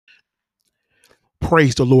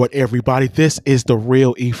Praise the Lord, everybody. This is the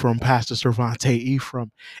real Ephraim, Pastor Servante Ephraim.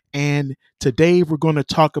 And today we're going to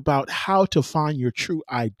talk about how to find your true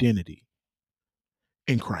identity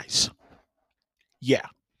in Christ. Yeah,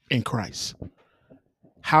 in Christ.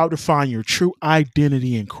 How to find your true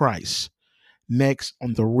identity in Christ. Next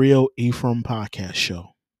on the Real Ephraim podcast show.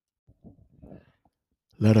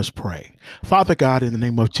 Let us pray. Father God, in the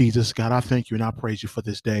name of Jesus, God, I thank you and I praise you for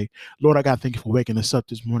this day. Lord, I God, thank you for waking us up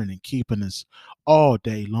this morning and keeping us all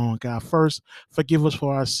day long. God, first, forgive us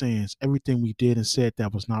for our sins, everything we did and said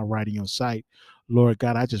that was not right in your sight. Lord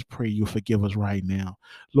God, I just pray you forgive us right now.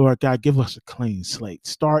 Lord God, give us a clean slate.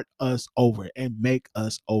 Start us over and make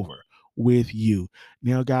us over with you.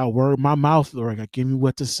 Now, God, word my mouth, Lord God, give me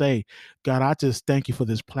what to say. God, I just thank you for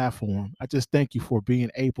this platform. I just thank you for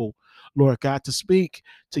being able, Lord God, to speak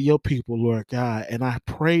to your people, Lord God. And I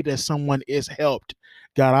pray that someone is helped.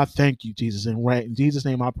 God, I thank you, Jesus. And right in Jesus'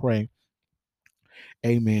 name I pray.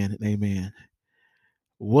 Amen and amen.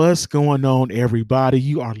 What's going on, everybody?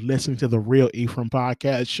 You are listening to the Real Ephraim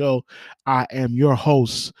podcast show. I am your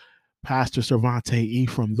host, Pastor Servante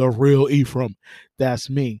Ephraim, the Real Ephraim. That's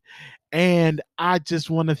me. And I just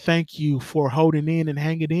want to thank you for holding in and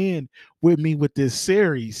hanging in with me with this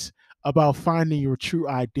series about finding your true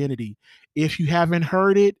identity. If you haven't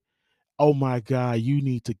heard it, oh my God, you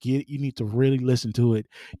need to really listen to it.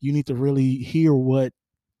 You need to really hear what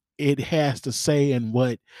it has to say and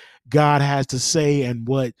what God has to say and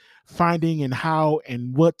what finding and how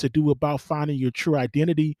and what to do about finding your true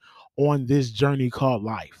identity on this journey called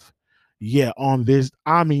life. Yeah, this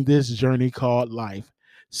journey called life.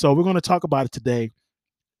 So we're going to talk about it today.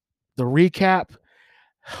 The recap,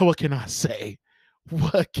 what can I say?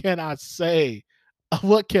 What can I say?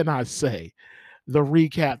 What can I say? The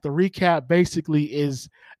recap. The recap basically is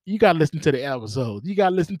you got to listen to the episode. You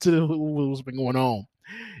got to listen to what's been going on.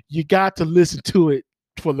 You got to listen to it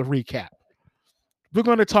for the recap. We're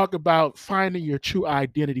going to talk about finding your true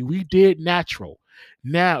identity. We did natural.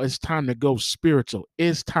 Now it's time to go spiritual.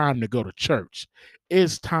 It's time to go to church.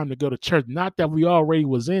 It's time to go to church. Not that we already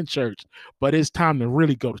was in church, but it's time to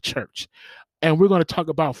really go to church. And we're going to talk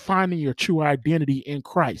about finding your true identity in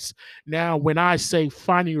Christ. Now, when I say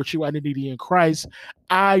finding your true identity in Christ,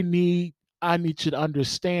 I need you to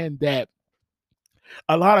understand that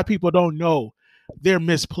a lot of people don't know they're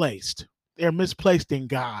misplaced. They're misplaced in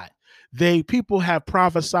God. People have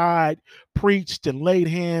prophesied, preached, and laid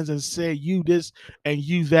hands and said you this and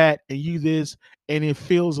you that and you this, and it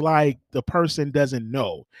feels like the person doesn't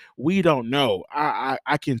know. We don't know.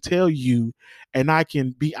 I can tell you, and I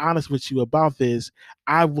can be honest with you about this.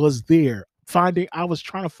 I was there. I was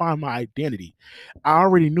trying to find my identity. I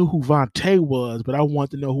already knew who Vontae was, but I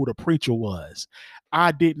wanted to know who the preacher was.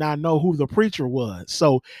 I did not know who the preacher was.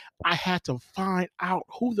 So I had to find out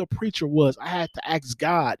who the preacher was. I had to ask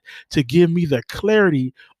God to give me the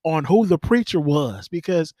clarity on who the preacher was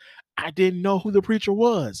because I didn't know who the preacher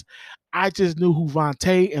was. I just knew who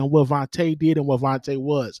Vontae and what Vontae did and what Vontae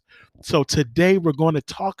was. So today we're going to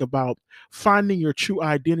talk about finding your true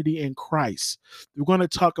identity in Christ. We're going to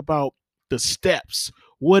talk about the steps,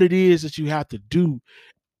 what it is that you have to do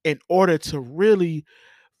in order to really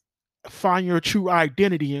find your true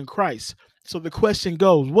identity in Christ. So the question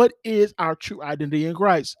goes, what is our true identity in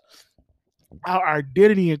Christ? Our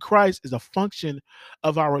identity in Christ is a function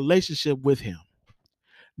of our relationship with him.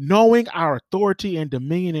 Knowing our authority and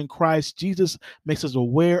dominion in Christ, Jesus makes us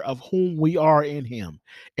aware of whom we are in him.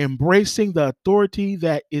 Embracing the authority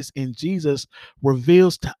that is in Jesus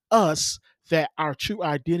reveals to us that our true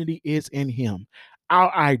identity is in him.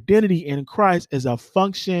 Our identity in Christ is a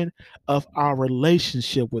function of our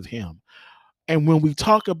relationship with him. And when we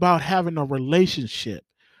talk about having a relationship,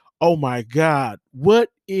 oh my God, for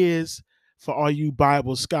all you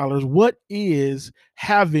Bible scholars, what is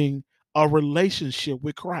having a relationship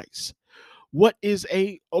with Christ? What is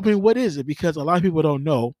it? Because a lot of people don't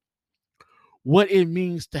know what it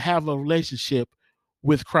means to have a relationship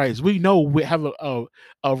with Christ. We know we have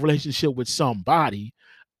a relationship with somebody,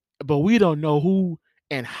 but we don't know who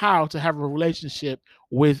and how to have a relationship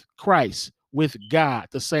with Christ, with God,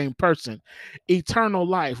 the same person. Eternal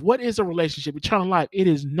life. What is a relationship? Eternal life. It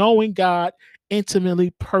is knowing God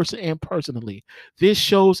intimately, personally. This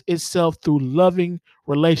shows itself through loving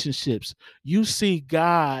relationships. You see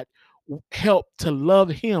God help to love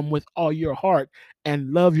him with all your heart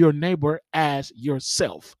and love your neighbor as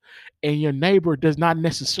yourself. And your neighbor does not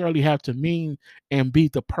necessarily have to mean and be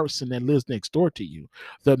the person that lives next door to you.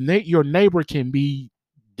 Your neighbor can be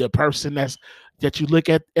the person that you look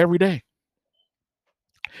at every day.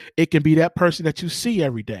 It can be that person that you see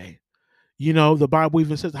every day. You know, the Bible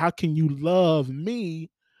even says, how can you love me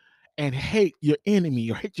and hate your enemy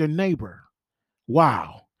or hate your neighbor.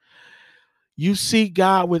 Wow. You see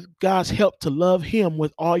God with God's help to love him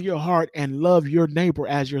with all your heart and love your neighbor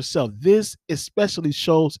as yourself. This especially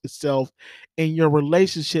shows itself in your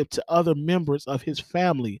relationship to other members of his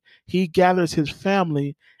family. He gathers his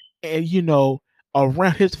family, and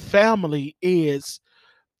around his family is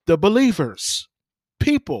the believers,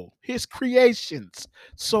 people, his creations.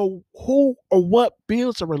 So, who or what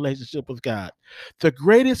builds a relationship with God? The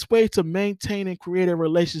greatest way to maintain and create a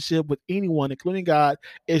relationship with anyone, including God,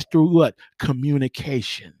 is through what?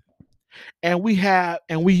 Communication. And we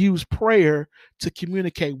use prayer to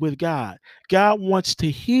communicate with God. God wants to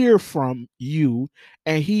hear from you,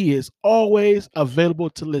 and he is always available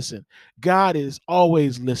to listen. God is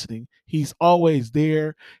always listening. He's always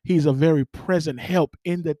there. He's a very present help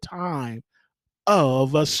in the time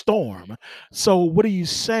of a storm. So, what are you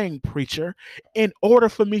saying, preacher? In order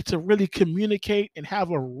for me to really communicate and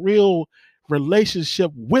have a real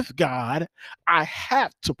relationship with God, I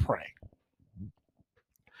have to pray.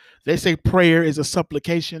 They say prayer is a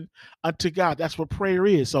supplication unto God. That's what prayer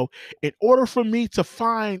is. So, in order for me to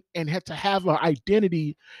find and have to have an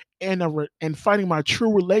identity and finding my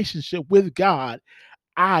true relationship with God,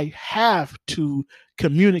 I have to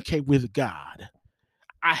communicate with God.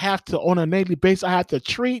 I have to, on a daily basis, I have to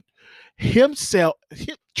treat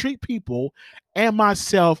people and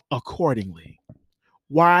myself accordingly.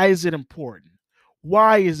 Why is it important?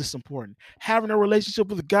 Why is this important? Having a relationship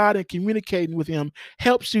with God and communicating with him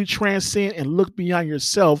helps you transcend and look beyond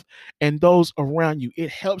yourself and those around you.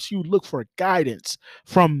 It helps you look for guidance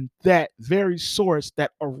from that very source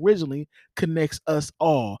that originally connects us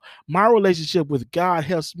all. My relationship with God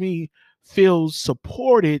helps me feel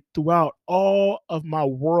supported throughout all of my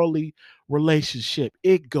worldly relationship.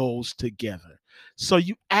 It goes together. So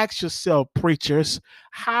you ask yourself, preachers,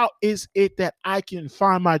 how is it that I can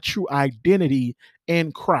find my true identity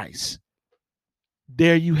in Christ?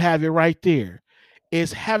 There you have it right there.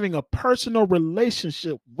 It's having a personal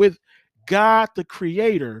relationship with God the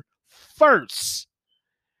Creator first,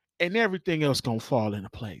 and everything else gonna fall into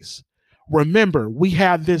place. Remember, we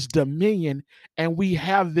have this dominion and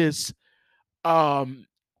um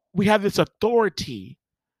we have this authority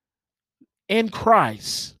in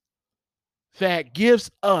Christ that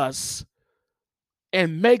gives us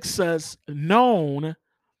and makes us known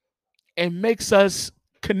and makes us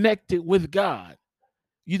connected with God.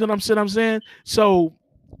 You know what I'm saying? So,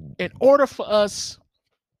 in order for us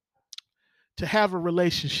to have a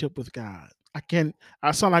relationship with God,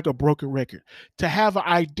 I sound like a broken record. To have an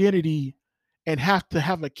identity and have to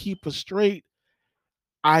have a keep a straight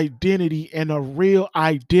identity and a real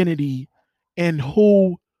identity in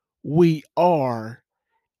who we are,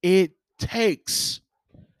 it takes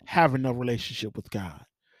having a relationship with God.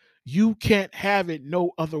 You can't have it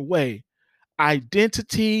no other way.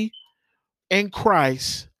 Identity in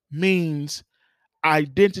Christ means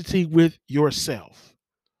identity with yourself.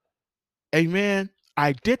 Amen.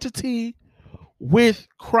 Identity with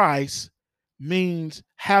Christ means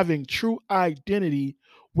having true identity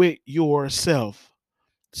with yourself.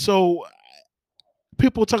 So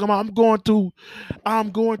people talking about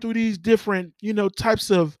I'm going through these different,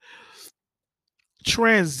 types of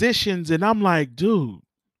transitions, and I'm like, dude,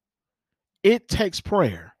 it takes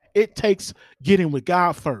prayer. It takes getting with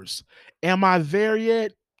God first. Am I there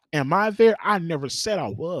yet? Am I there? I never said I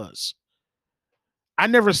was. I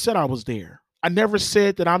never said I was there. I never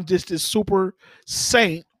said that I'm just this super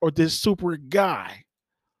saint or this super guy.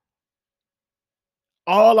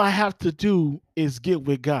 All I have to do is get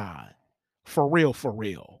with God for real, for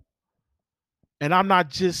real. And I'm not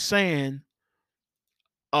just saying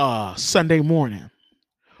Sunday morning.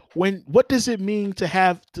 What does it mean to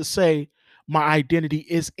have to say my identity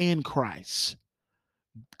is in Christ?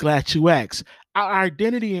 Glad you asked. Our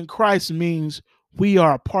identity in Christ means we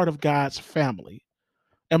are a part of God's family.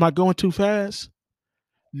 Am I going too fast?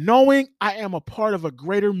 Knowing I am a part of a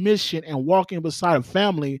greater mission and walking beside a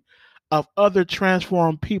family of other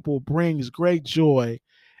transformed people brings great joy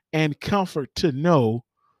and comfort to know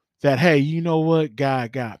that, hey, you know what?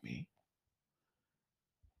 God got me.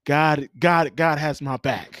 God has my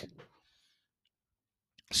back.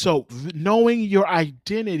 So knowing your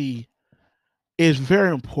identity is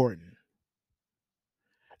very important.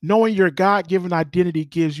 Knowing your God given identity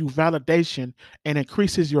gives you validation and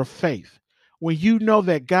increases your faith. When you know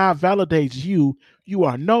that God validates you, you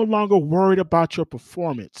are no longer worried about your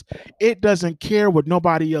performance. It doesn't care what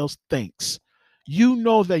nobody else thinks. You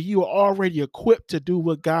know that you are already equipped to do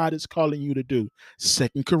what God is calling you to do.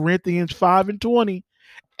 2 Corinthians 5:20.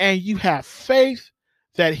 And you have faith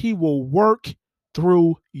that he will work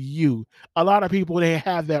through you. A lot of people, they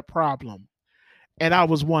have that problem. And I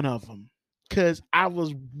was one of them because I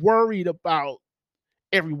was worried about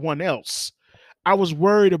everyone else. I was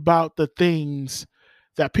worried about the things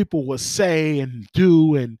that people would say and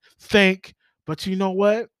do and think. But you know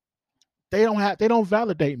what? They don't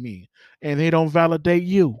validate me, and they don't validate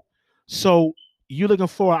you. So you looking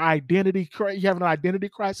for an you have an identity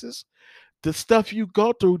crisis. The stuff you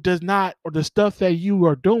go through does not, or the stuff that you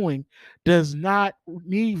are doing does not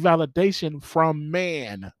need validation from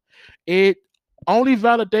man. It only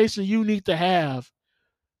validation you need to have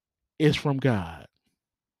is from God.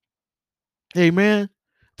 Amen.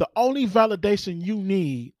 The only validation you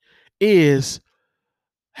need is,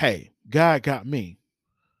 hey, God got me.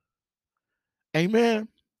 Amen.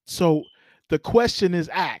 So the question is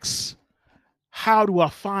asked, how do I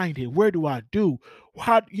find it? Where do I do?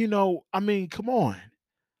 How, I mean, come on.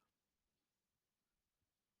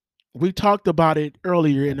 We talked about it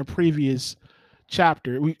earlier in the previous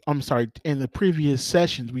chapter. I'm sorry, in the previous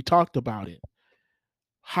sessions, we talked about it.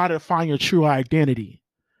 How to find your true identity.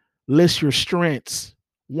 List your strengths.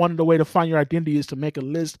 One of the way to find your identity is to make a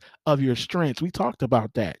list of your strengths. We talked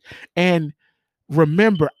about that. And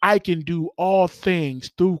remember, I can do all things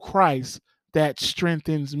through Christ that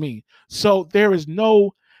strengthens me. So there is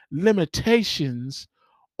no limitations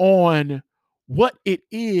on what it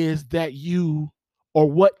is that you, or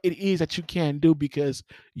what it is that you can do, because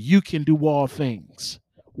you can do all things.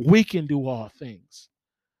 We can do all things.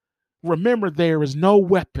 Remember, there is no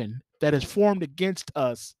weapon that is formed against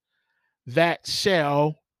us that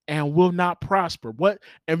shall and will not prosper. What?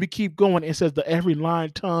 And we keep going. It says that every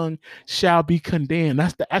lying tongue shall be condemned.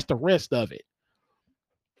 That's the rest of it.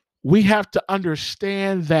 We have to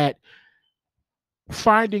understand that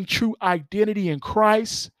finding true identity in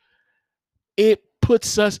Christ, it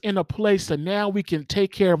puts us in a place that now we can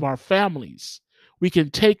take care of our families. We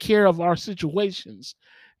can take care of our situations.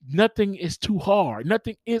 Nothing is too hard.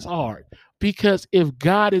 Nothing is hard, because if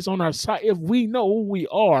God is on our side, if we know who we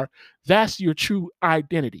are, that's your true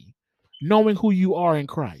identity. Knowing who you are in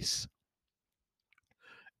Christ.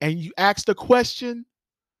 And you ask the question,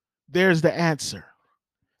 there's the answer.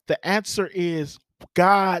 The answer is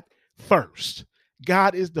God first.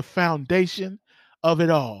 God is the foundation of it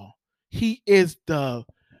all. He is the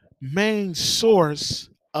main source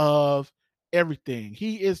of everything.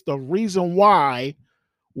 He is the reason why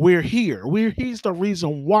we're here. He's the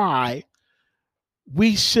reason why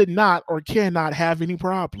we should not or cannot have any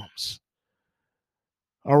problems.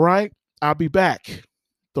 All right. I'll be back.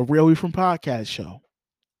 The Real We From Podcast Show.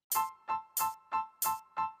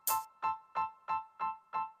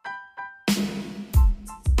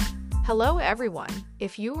 Hello, everyone.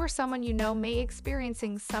 If you or someone you know may be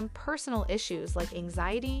experiencing some personal issues like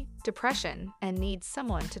anxiety, depression, and needs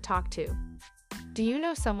someone to talk to. Do you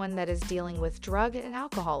know someone that is dealing with drug and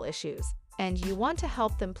alcohol issues, and you want to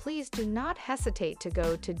help them? Please do not hesitate to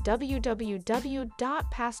go to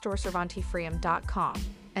www.pastorcervantefriam.com,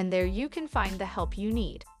 and there you can find the help you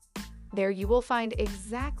need. There you will find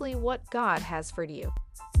exactly what God has for you.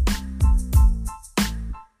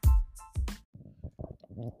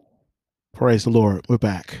 Praise the Lord. We're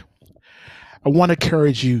back. I want to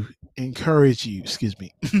encourage you, excuse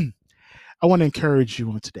me. I want to encourage you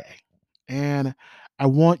on today. And I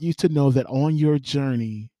want you to know that on your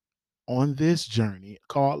journey, on this journey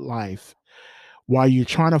called life, while you're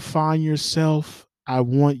trying to find yourself, I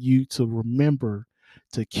want you to remember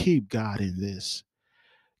to keep God in this.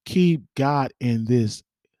 Keep God in this.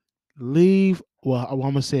 I'm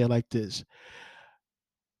going to say it like this.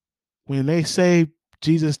 When they say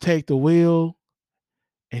Jesus take the wheel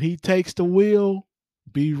and he takes the wheel,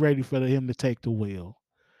 be ready for him to take the wheel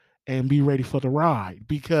and be ready for the ride,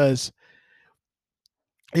 because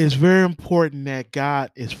it's very important that God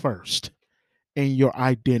is first in your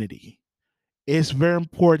identity. It's very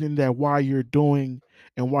important that while you're doing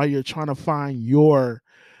and while you're trying to find your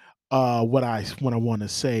what I want to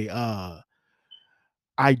say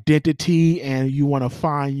identity, and you want to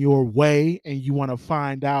find your way, and you want to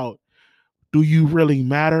find out, do you really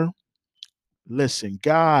matter? Listen,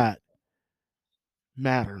 God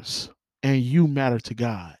matters and you matter to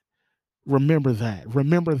God. Remember that.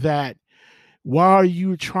 Remember that while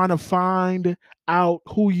you're trying to find out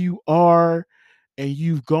who you are, and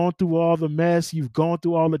you've gone through all the mess, you've gone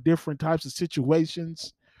through all the different types of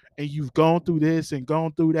situations, and you've gone through this and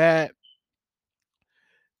gone through that,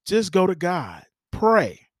 just go to God.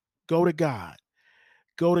 Pray. Go to God.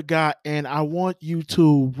 Go to God. And I want you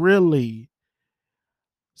to really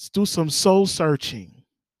do some soul searching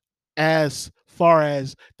as far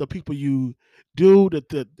as the people you do,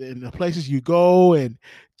 and the places you go, and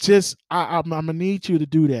just I'm gonna need you to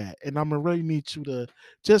do that, and I'm gonna really need you to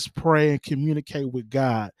just pray and communicate with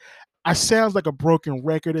God. I sounds like a broken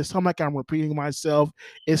record. It sounds like I'm repeating myself.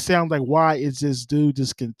 It sounds like why is this dude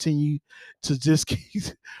just continue to just keep,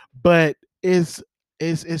 but it's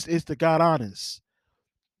the God honest.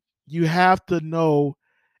 You have to know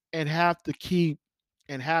and have to keep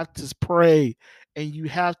and have to pray, and you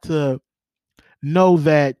have to know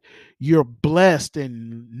that you're blessed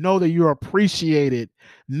and know that you're appreciated.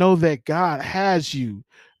 Know that God has you.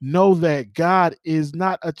 Know that God is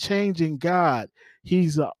not a changing God.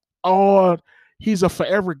 He's a all he's a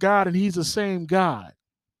forever God, and he's the same God.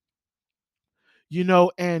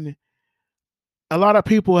 And a lot of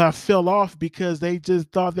people have fell off because they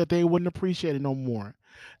just thought that they wouldn't appreciate it no more.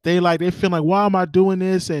 They feel like, why am I doing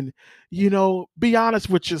this? And be honest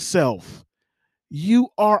with yourself. You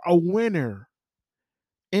are a winner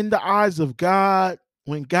in the eyes of God.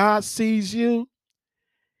 When God sees you,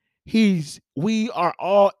 we are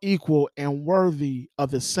all equal and worthy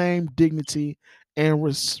of the same dignity and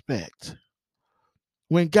respect.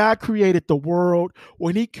 When God created the world,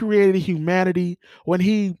 when he created humanity, when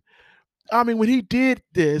he did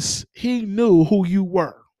this, he knew who you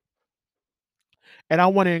were. And I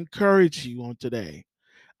want to encourage you on today.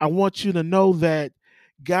 I want you to know that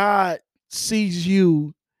God sees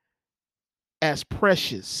you as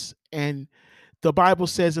precious. And the Bible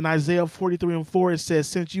says in Isaiah 43:4, it says,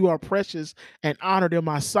 since you are precious and honored in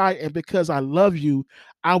my sight, and because I love you,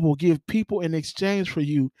 I will give people in exchange for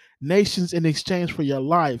you, nations in exchange for your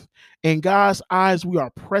life. In God's eyes, we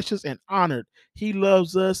are precious and honored. He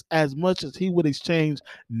loves us as much as he would exchange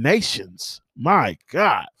nations, my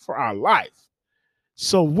God, for our life.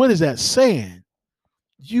 So, what is that saying?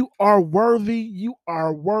 You are worthy. You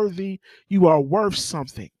are worthy. You are worth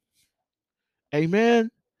something. Amen.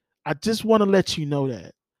 I just want to let you know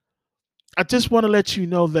that. I just want to let you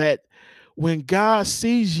know that when God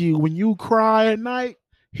sees you, when you cry at night,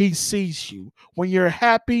 he sees you. When you're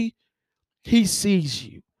happy, he sees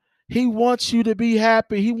you. He wants you to be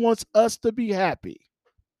happy. He wants us to be happy.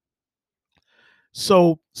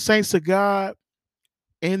 So, saints of God,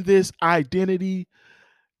 in this identity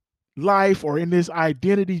life or in this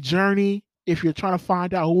identity journey, if you're trying to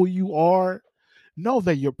find out who you are, know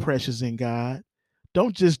that you're precious in God.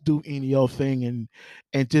 Don't just do any old thing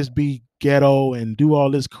and just be ghetto and do all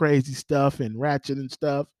this crazy stuff and ratchet and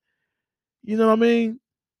stuff. You know what I mean?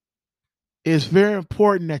 It's very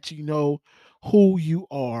important that you know who you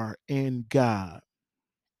are in God.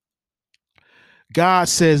 God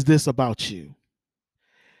says this about you: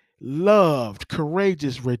 loved,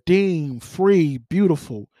 courageous, redeemed, free,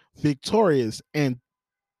 beautiful, victorious, and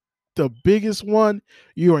the biggest one,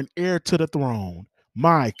 you're an heir to the throne.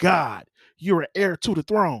 My God, you're an heir to the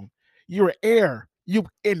throne. You're an heir. You're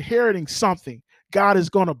inheriting something. God is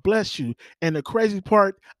going to bless you. And the crazy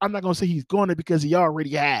part, I'm not going to say he's going to, because he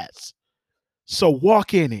already has. So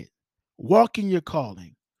walk in it. Walk in your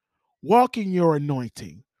calling. Walk in your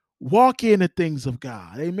anointing. Walk in the things of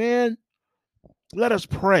God. Amen. Let us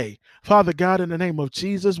pray. Father God, in the name of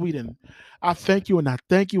Jesus, I thank you and I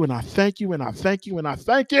thank you and I thank you and I thank you and I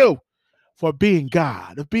thank you for being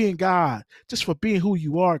God, just for being who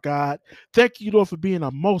you are, God. Thank you, Lord, for being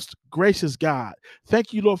a most gracious God.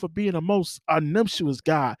 Thank you, Lord, for being a most omniscient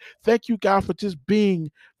God. Thank you, God, for just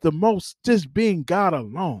being God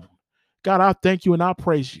alone. God, I thank you and I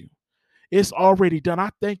praise you. It's already done. I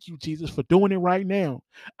thank you, Jesus, for doing it right now.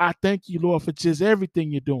 I thank you, Lord, for just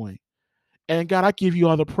everything you're doing. And God, I give you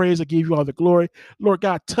all the praise. I give you all the glory. Lord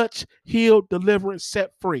God, touch, heal, deliver, and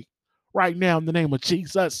set free right now in the name of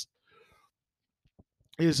Jesus.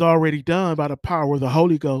 It is already done by the power of the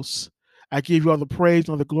Holy Ghost. I give you all the praise and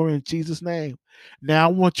all the glory in Jesus' name. Now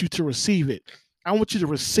I want you to receive it. I want you to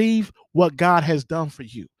receive what God has done for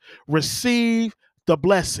you. Receive the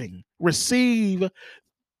blessing. Receive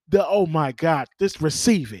oh my God, just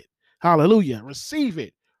receive it. Hallelujah. Receive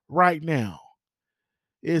it right now.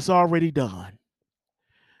 It's already done.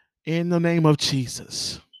 In the name of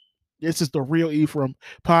Jesus. This is the Real Ephraim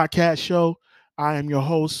podcast show. I am your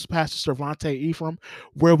host, Pastor Cervante Ephraim,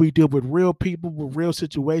 where we deal with real people, with real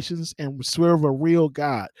situations, and we serve a real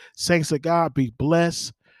God. Saints of God, be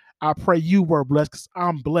blessed. I pray you were blessed, because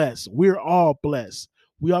I'm blessed. We're all blessed.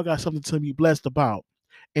 We all got something to be blessed about.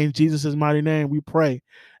 In Jesus' mighty name, we pray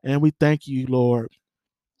and we thank you, Lord.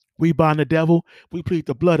 We bind the devil. We plead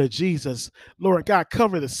the blood of Jesus. Lord God,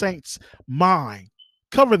 cover the saints' mind.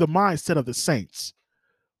 Cover the mindset of the saints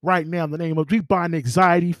right now in the name of, we bind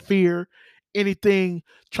anxiety, fear, anything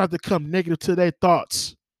try to come negative to their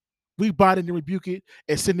thoughts. We bind it and rebuke it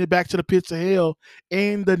and send it back to the pits of hell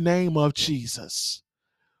in the name of Jesus.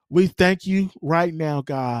 We thank you right now,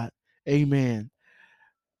 God. Amen.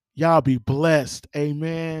 Y'all be blessed.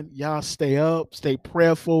 Amen. Y'all stay up, stay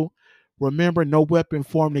prayerful. Remember, no weapon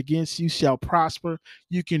formed against you shall prosper.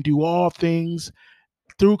 You can do all things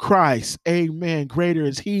through Christ. Amen. Greater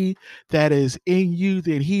is he that is in you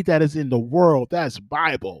than he that is in the world. That's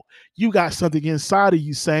Bible. You got something inside of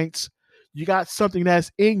you, saints. You got something that's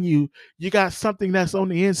in you. You got something that's on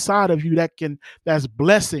the inside of you that's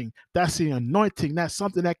blessing. That's the anointing. That's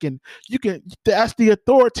something that's the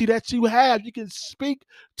authority that you have. You can speak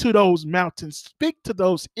to those mountains, speak to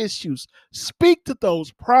those issues, speak to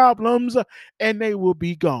those problems, and they will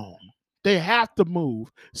be gone. They have to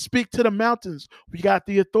move. Speak to the mountains. We got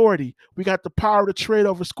the authority. We got the power to tread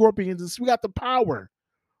over scorpions. We got the power.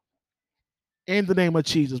 In the name of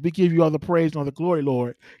Jesus, we give you all the praise and all the glory,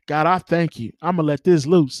 Lord. God, I thank you. I'm going to let this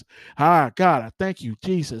loose. God, I thank you,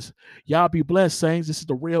 Jesus. Y'all be blessed, saints. This is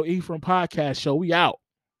the Real Ephraim Podcast Show. We out.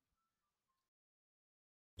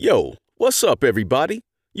 Yo, what's up, everybody?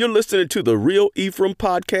 You're listening to the Real Ephraim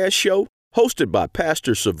Podcast Show, hosted by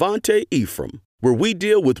Pastor Servante Ephraim, where we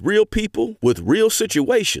deal with real people with real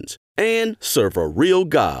situations and serve a real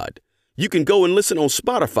God. You can go and listen on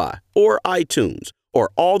Spotify or iTunes or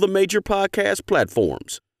all the major podcast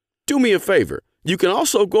platforms. Do me a favor. You can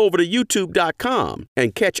also go over to youtube.com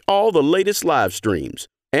and catch all the latest live streams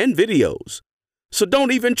and videos. So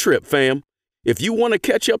don't even trip, fam. If you want to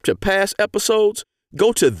catch up to past episodes,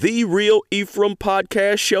 go to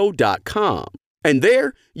therealephraimPodcastShow.com. And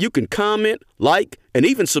there you can comment, like, and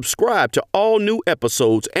even subscribe to all new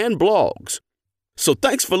episodes and blogs. So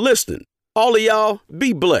thanks for listening. All of y'all,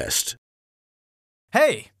 be blessed.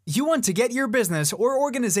 Hey, you want to get your business or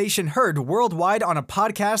organization heard worldwide on a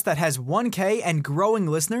podcast that has 1K and growing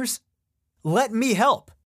listeners? Let me help.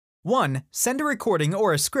 1. Send a recording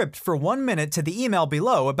or a script for 1 minute to the email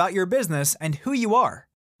below about your business and who you are.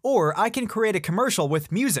 Or I can create a commercial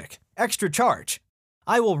with music, extra charge.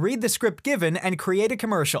 I will read the script given and create a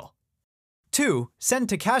commercial. 2. Send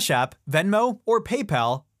to Cash App, Venmo, or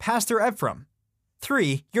PayPal, Pastor Ephraim.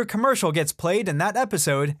 3. Your commercial gets played in that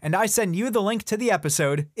episode, and I send you the link to the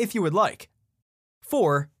episode if you would like.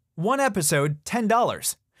 4. 1 episode,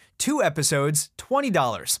 $10. 2 episodes,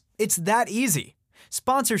 $20. It's that easy.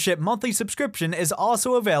 Sponsorship monthly subscription is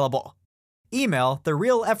also available. Email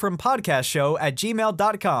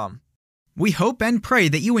therealephraimPodcastShow@gmail.com. We hope and pray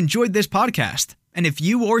that you enjoyed this podcast. And if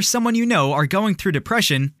you or someone you know are going through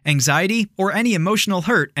depression, anxiety, or any emotional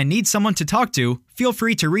hurt and need someone to talk to, feel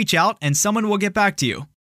free to reach out and someone will get back to you.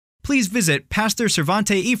 Please visit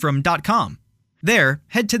PastorServanteEphraim.com. There,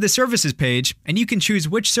 head to the services page and you can choose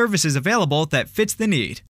which service is available that fits the need.